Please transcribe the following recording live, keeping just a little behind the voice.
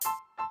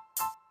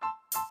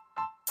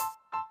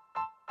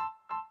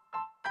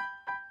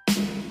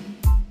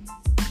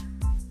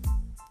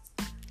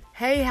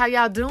Hey, how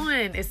y'all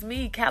doing? It's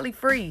me, Cali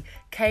Free,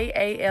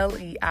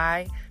 Kaleiphree,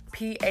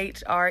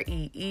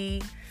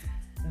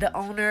 the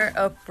owner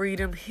of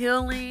Freedom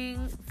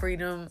Healing.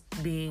 Freedom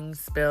being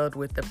spelled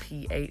with the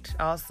PH.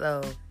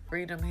 Also,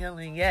 Freedom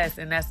Healing, yes,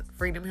 and that's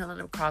Freedom Healing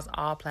across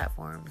all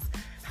platforms.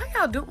 How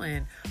y'all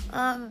doing?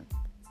 I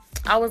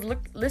was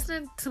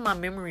listening to my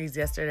memories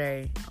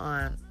yesterday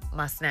on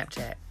my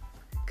Snapchat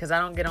because I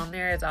don't get on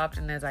there as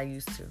often as I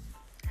used to.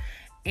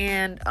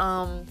 And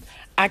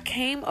I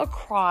came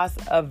across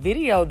a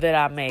video that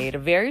I made, a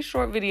very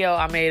short video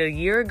I made a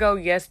year ago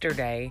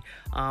yesterday,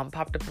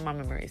 popped up in my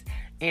memories.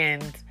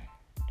 And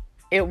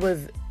it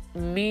was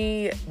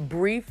me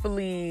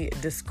briefly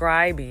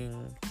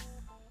describing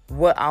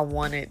what I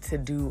wanted to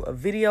do a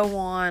video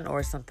on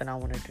or something I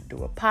wanted to do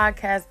a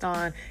podcast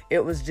on.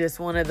 It was just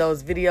one of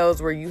those videos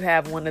where you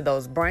have one of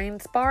those brain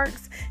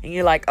sparks and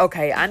you're like,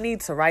 okay, I need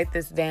to write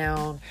this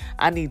down.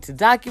 I need to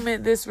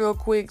document this real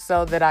quick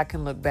so that I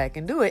can look back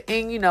and do it.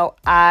 And,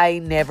 I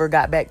never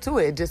got back to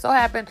it. It just so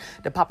happened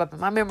to pop up in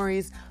my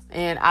memories.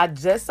 And I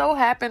just so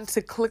happened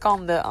to click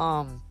on the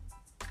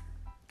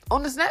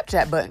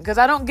Snapchat button because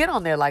I don't get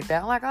on there like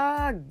that. I'm like,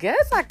 I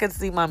guess I could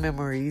see my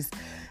memories.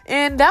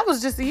 And that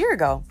was just a year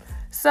ago.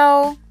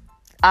 So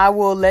I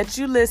will let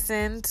you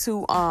listen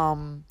to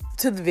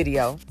the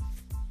video,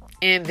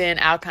 and then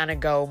I'll kind of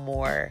go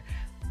more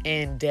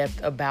in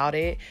depth about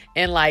it.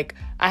 And I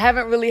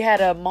haven't really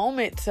had a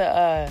moment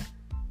to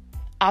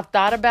I've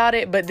thought about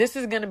it, but this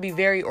is going to be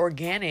very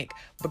organic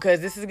because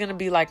this is going to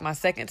be my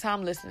second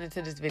time listening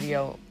to this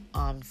video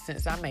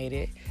since I made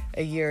it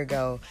a year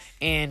ago.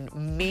 And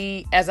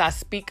me, as I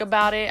speak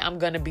about it, I'm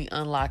going to be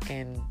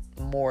unlocking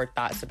more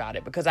thoughts about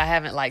it because I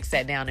haven't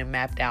sat down and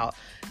mapped out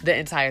the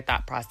entire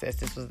thought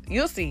process.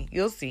 You'll see.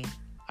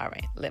 All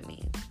right, let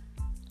me.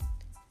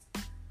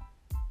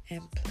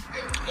 Before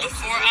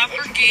I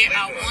forget,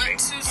 I want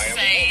to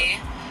say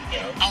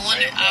I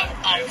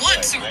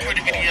want to record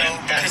a video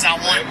because I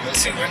want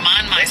to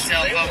remind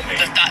myself of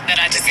the thought that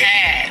I just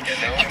had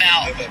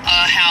about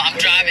how I'm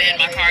driving.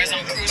 My car is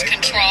on cruise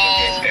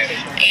control,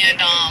 and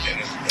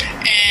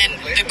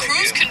the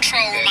cruise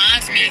control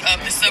reminds me of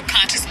the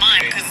subconscious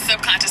mind because the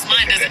subconscious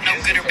mind doesn't know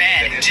good or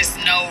bad. It just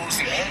knows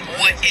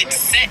what it's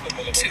set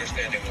to,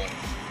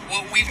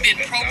 what we've been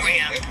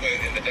programmed.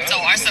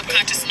 So our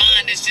subconscious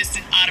mind is just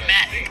an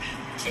automatic.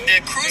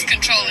 The cruise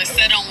control is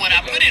set on what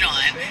I put it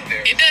on.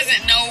 It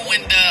doesn't know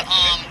when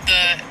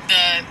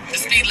the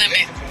speed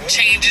limit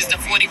changes to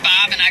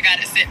 45 and I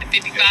got it set to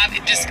 55.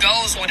 It just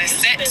goes what it's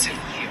set to.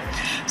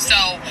 So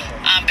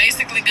I'm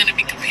basically going to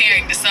be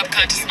comparing the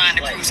subconscious mind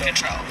to cruise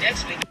control.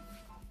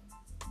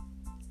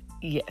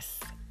 Yes.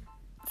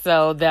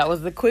 So that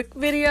was the quick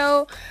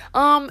video.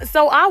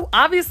 So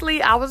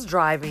I was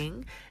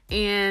driving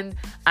and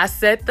I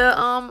set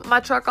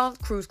my truck on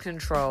cruise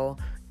control,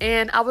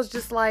 and I was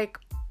just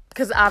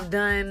because I've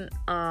done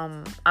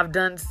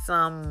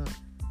some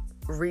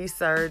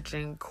research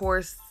and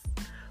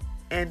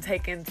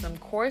taken some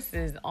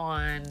courses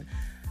on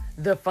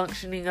the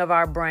functioning of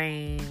our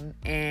brain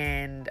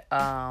and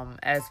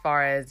as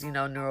far as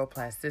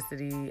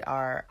neuroplasticity,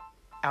 our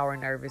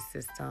nervous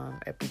system,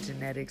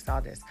 epigenetics,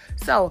 all this.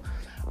 So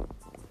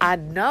I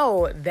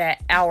know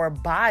that our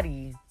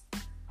body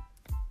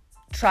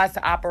tries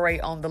to operate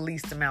on the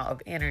least amount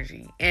of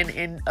energy. And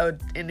in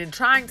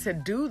trying to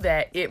do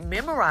that, it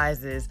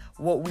memorizes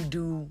what we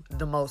do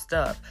the most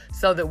of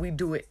so that we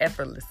do it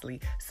effortlessly,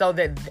 so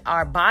that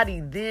our body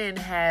then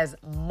has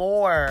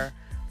more,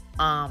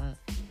 our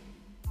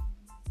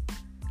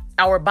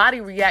body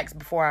reacts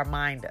before our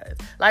mind does.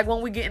 Like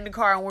when we get in the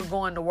car and we're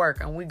going to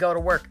work and we go to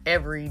work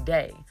every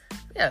day.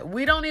 Yeah,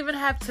 we don't even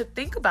have to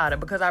think about it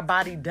because our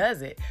body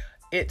does it.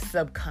 It's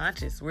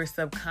subconscious. We're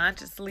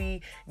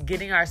subconsciously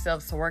getting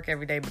ourselves to work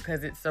every day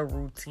because it's a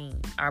routine.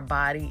 Our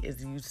body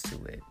is used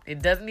to it.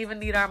 It doesn't even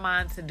need our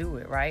mind to do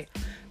it, right?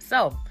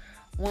 So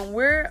when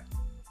we're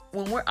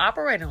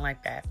operating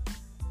like that,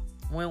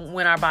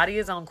 when our body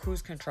is on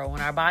cruise control,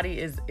 when our body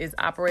is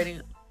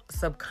operating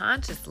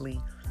subconsciously,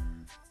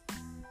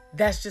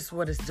 that's just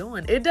what it's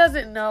doing. It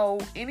doesn't know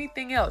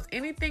anything else.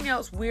 Anything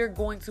else, we're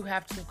going to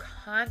have to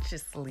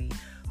consciously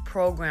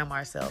program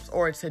ourselves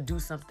or to do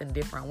something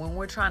different. When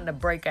we're trying to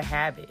break a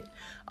habit,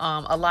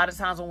 a lot of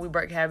times when we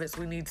break habits,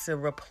 we need to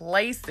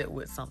replace it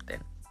with something.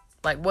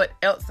 What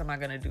else am I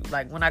going to do?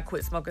 When I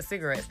quit smoking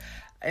cigarettes,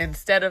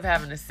 instead of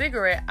having a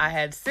cigarette, I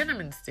had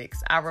cinnamon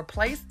sticks. I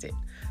replaced it.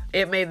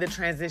 It made the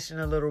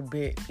transition a little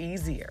bit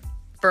easier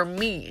for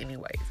me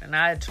anyways. And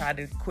I had tried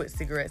to quit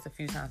cigarettes a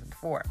few times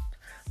before.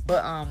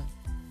 But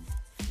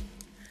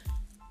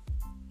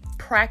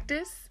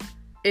practice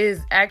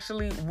is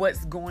actually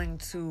what's going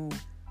to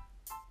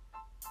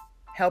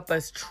help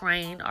us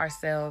train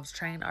ourselves,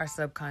 train our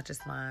subconscious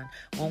mind.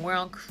 When we're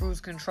on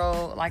cruise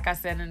control, like I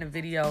said in the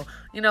video,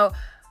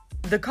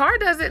 The car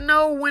doesn't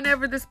know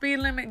whenever the speed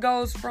limit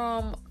goes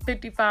from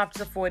 55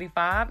 to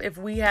 45. If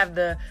we have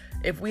the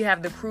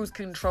cruise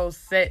control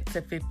set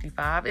to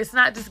 55, it's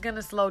not just going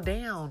to slow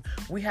down.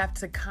 We have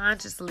to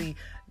consciously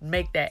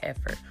make that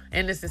effort.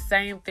 And it's the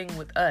same thing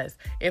with us.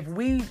 If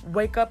we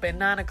wake up at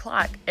 9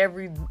 o'clock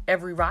every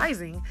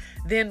rising,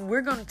 then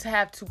we're going to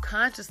have to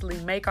consciously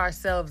make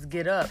ourselves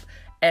get up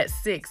at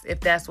 6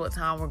 if that's what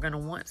time we're going to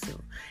want to.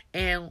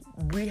 And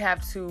we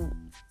have to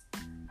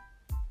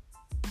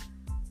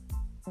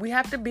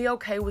be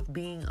okay with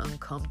being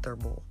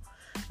uncomfortable.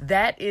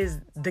 That is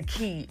the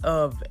key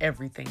of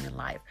everything in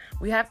life.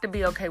 We have to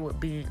be okay with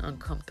being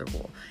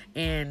uncomfortable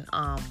and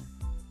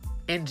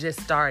just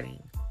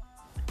starting.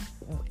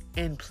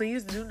 And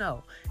please do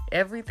know,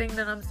 everything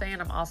that I'm saying,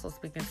 I'm also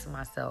speaking to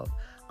myself.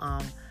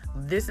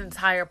 This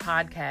entire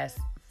podcast,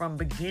 from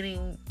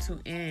beginning to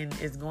end,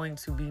 is going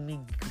to be me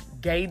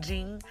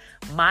gauging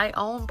my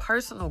own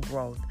personal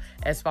growth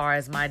as far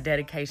as my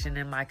dedication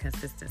and my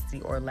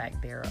consistency or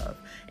lack thereof,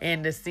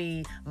 and to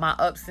see my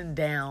ups and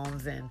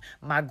downs and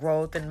my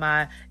growth and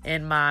my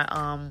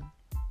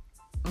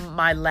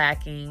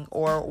lacking,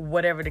 or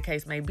whatever the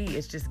case may be.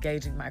 It's just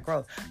gauging my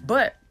growth.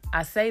 But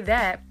I say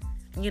that,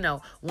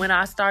 when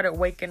I started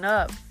waking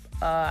up,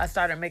 I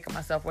started making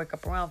myself wake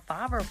up around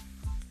 5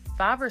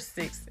 or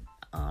 6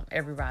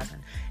 every rising.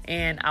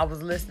 And I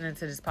was listening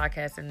to this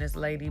podcast, and this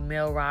lady,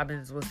 Mel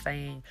Robbins, was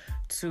saying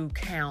to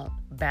count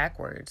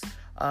backwards.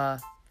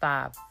 5,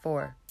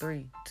 4,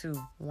 3,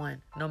 2,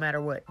 1. No matter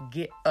what,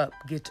 get up,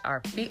 get our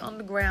feet on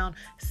the ground,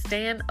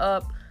 stand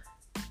up.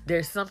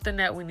 There's something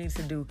that we need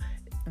to do.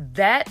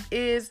 That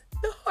is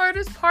the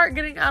hardest part,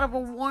 getting out of a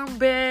warm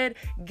bed,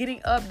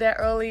 getting up that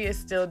early. It's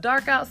still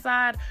dark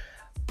outside,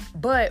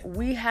 but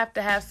we have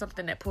to have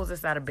something that pulls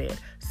us out of bed.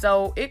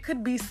 So it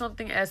could be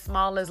something as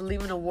small as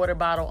leaving a water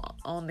bottle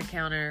on the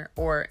counter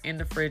or in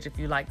the fridge if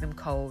you like them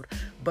cold.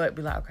 But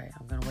be like, okay,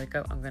 I'm going to wake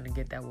up, I'm going to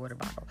get that water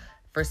bottle.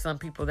 For some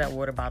people, that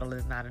water bottle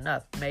is not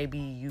enough. Maybe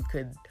you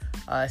could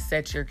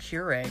set your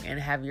Keurig and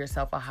have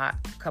yourself a hot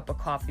cup of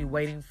coffee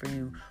waiting for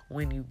you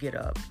when you get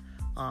up.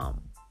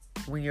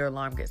 When your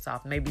alarm gets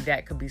off. Maybe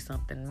that could be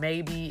something.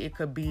 Maybe it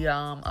could be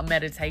a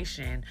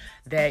meditation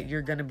that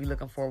you're going to be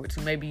looking forward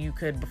to. Maybe you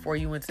could, before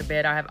you went to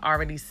bed, I have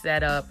already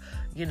set up,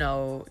 your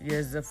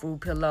Zafu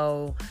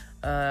pillow.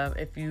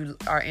 If you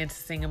are into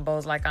singing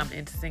bowls like I'm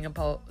into singing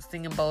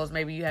bowls,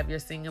 maybe you have your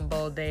singing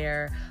bowl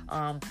there.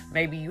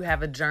 Maybe you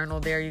have a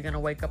journal there. You're going to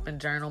wake up and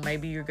journal.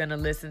 Maybe you're going to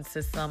listen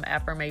to some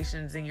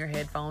affirmations in your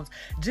headphones.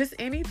 Just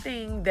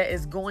anything that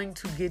is going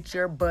to get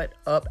your butt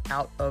up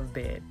out of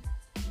bed.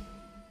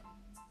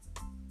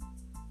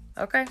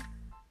 Okay?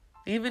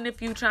 Even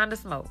if you're trying to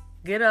smoke,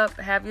 get up,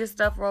 have your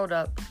stuff rolled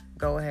up,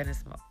 go ahead and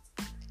smoke.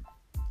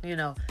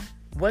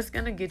 What's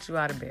going to get you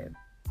out of bed?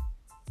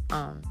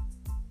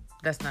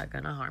 That's not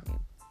going to harm you.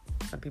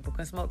 Some people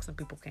can smoke, some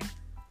people can't.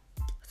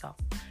 So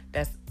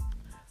that's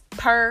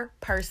per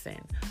person.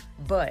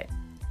 But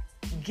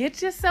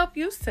get yourself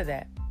used to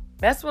that.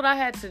 That's what I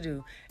had to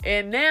do.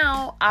 And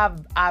now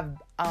I've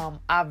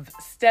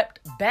stepped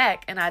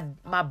back, and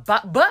my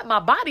body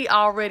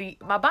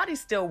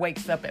still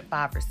wakes up at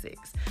 5 or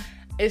 6.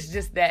 It's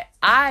just that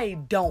I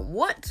don't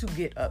want to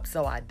get up,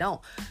 so I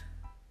don't.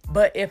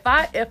 But if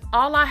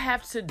all I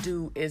have to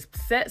do is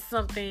set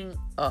something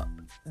up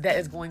that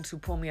is going to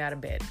pull me out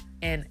of bed,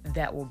 and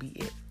that will be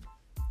it.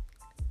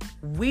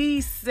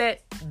 We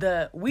set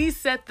the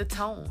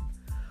tone.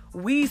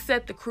 We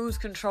set the cruise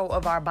control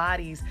of our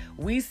bodies.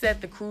 We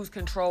set the cruise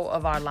control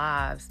of our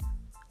lives.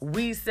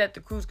 We set the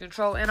cruise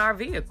control in our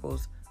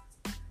vehicles.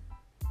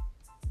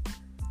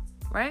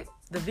 Right?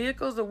 The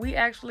vehicles that we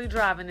actually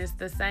drive, and it's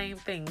the same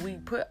thing. We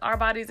put our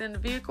bodies in the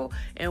vehicle,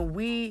 and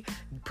we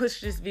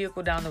push this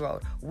vehicle down the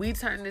road. We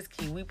turn this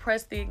key. We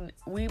press the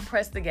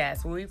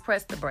gas. We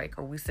press the brake,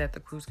 or we set the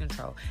cruise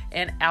control.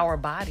 And our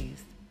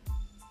bodies,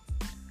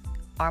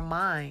 our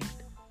mind,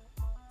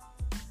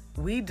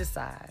 we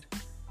decide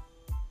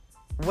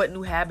what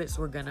new habits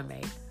we're going to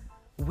make.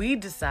 We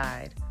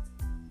decide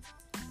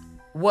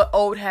what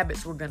old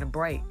habits we're going to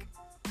break.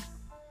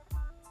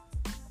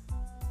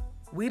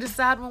 We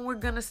decide when we're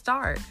going to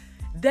start.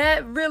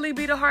 That really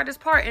be the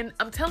hardest part. And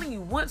I'm telling you,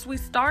 once we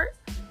start,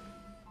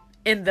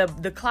 in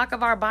the clock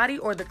of our body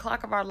or the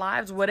clock of our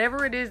lives,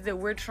 whatever it is that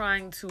we're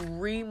trying to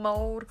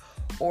remold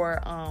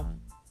or,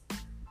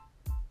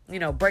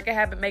 break a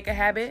habit, make a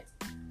habit,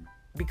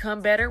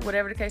 become better,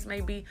 whatever the case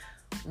may be,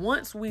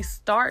 once we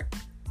start,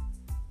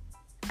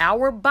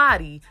 our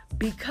body,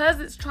 because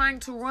it's trying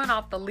to run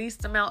off the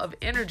least amount of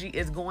energy,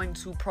 is going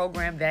to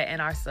program that in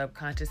our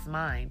subconscious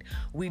mind.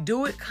 We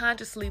do it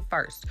consciously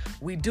first.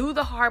 We do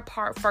the hard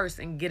part first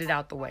and get it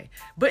out the way.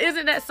 But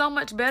isn't that so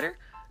much better?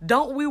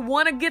 Don't we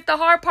want to get the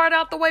hard part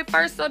out the way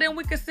first, so then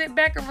we can sit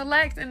back and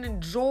relax and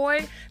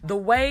enjoy the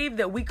wave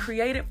that we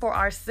created for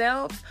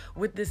ourselves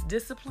with this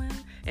discipline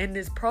and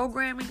this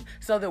programming,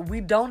 so that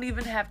we don't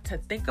even have to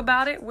think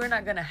about it? We're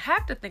not going to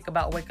have to think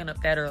about waking up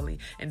that early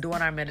and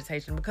doing our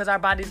meditation, because our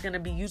body's going to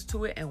be used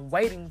to it and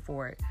waiting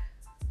for it.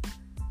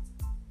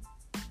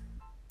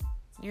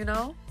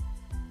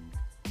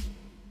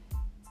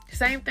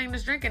 same thing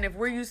as drinking. If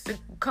we're used to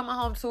coming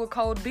home to a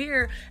cold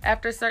beer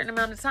after a certain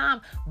amount of time,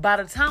 by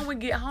the time we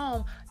get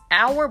home,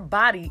 our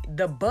body,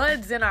 the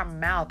buds in our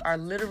mouth are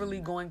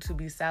literally going to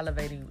be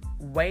salivating,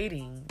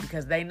 waiting,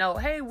 because they know,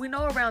 hey, we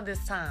know around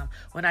this time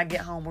when I get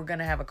home, we're going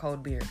to have a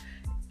cold beer.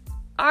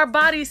 Our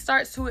body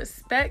starts to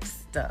expect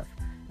stuff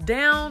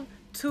down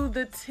to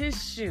the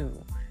tissue.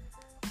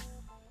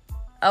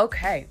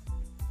 Okay.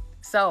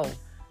 So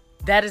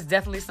that is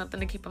definitely something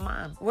to keep in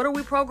mind. What are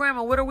we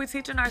programming? What are we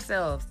teaching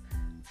ourselves?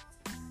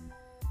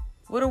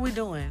 What are we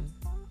doing?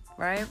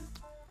 Right?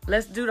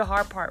 Let's do the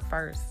hard part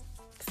first.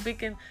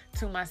 Speaking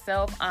to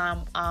myself,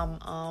 I'm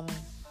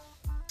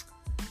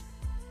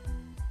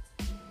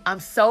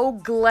so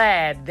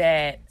glad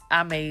that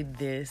I made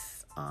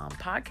this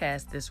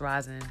podcast, This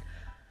Rising,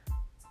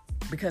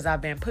 because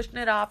I've been pushing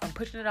it off,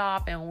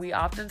 and we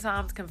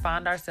oftentimes can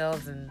find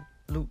ourselves in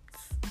loops,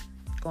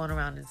 going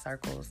around in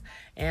circles.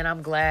 And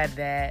I'm glad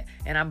that,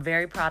 and I'm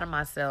very proud of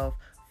myself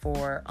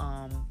for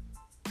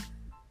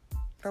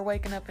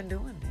waking up and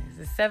doing this.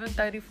 It's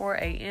 7:34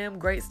 a.m.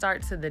 Great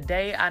start to the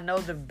day. I know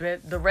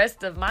the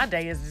rest of my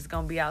day is just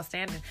going to be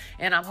outstanding,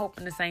 and I'm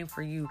hoping the same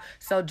for you.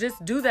 So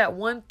just do that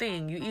one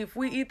thing. If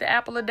we eat the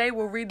apple a day,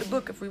 we'll read the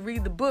book. If we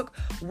read the book,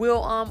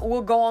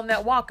 we'll go on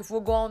that walk. If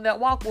we'll go on that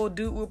walk,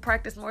 we'll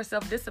practice more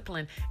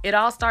self-discipline. It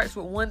all starts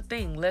with one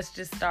thing. Let's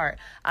just start.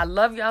 I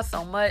love y'all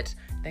so much.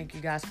 Thank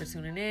you guys for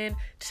tuning in.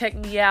 Check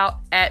me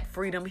out at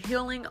Freedom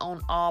Healing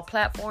on all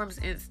platforms,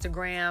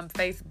 Instagram,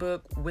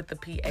 Facebook with the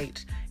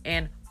PH,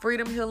 and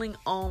Freedom Healing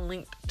on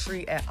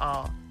Linktree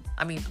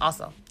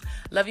also.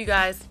 Love you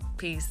guys.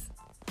 Peace.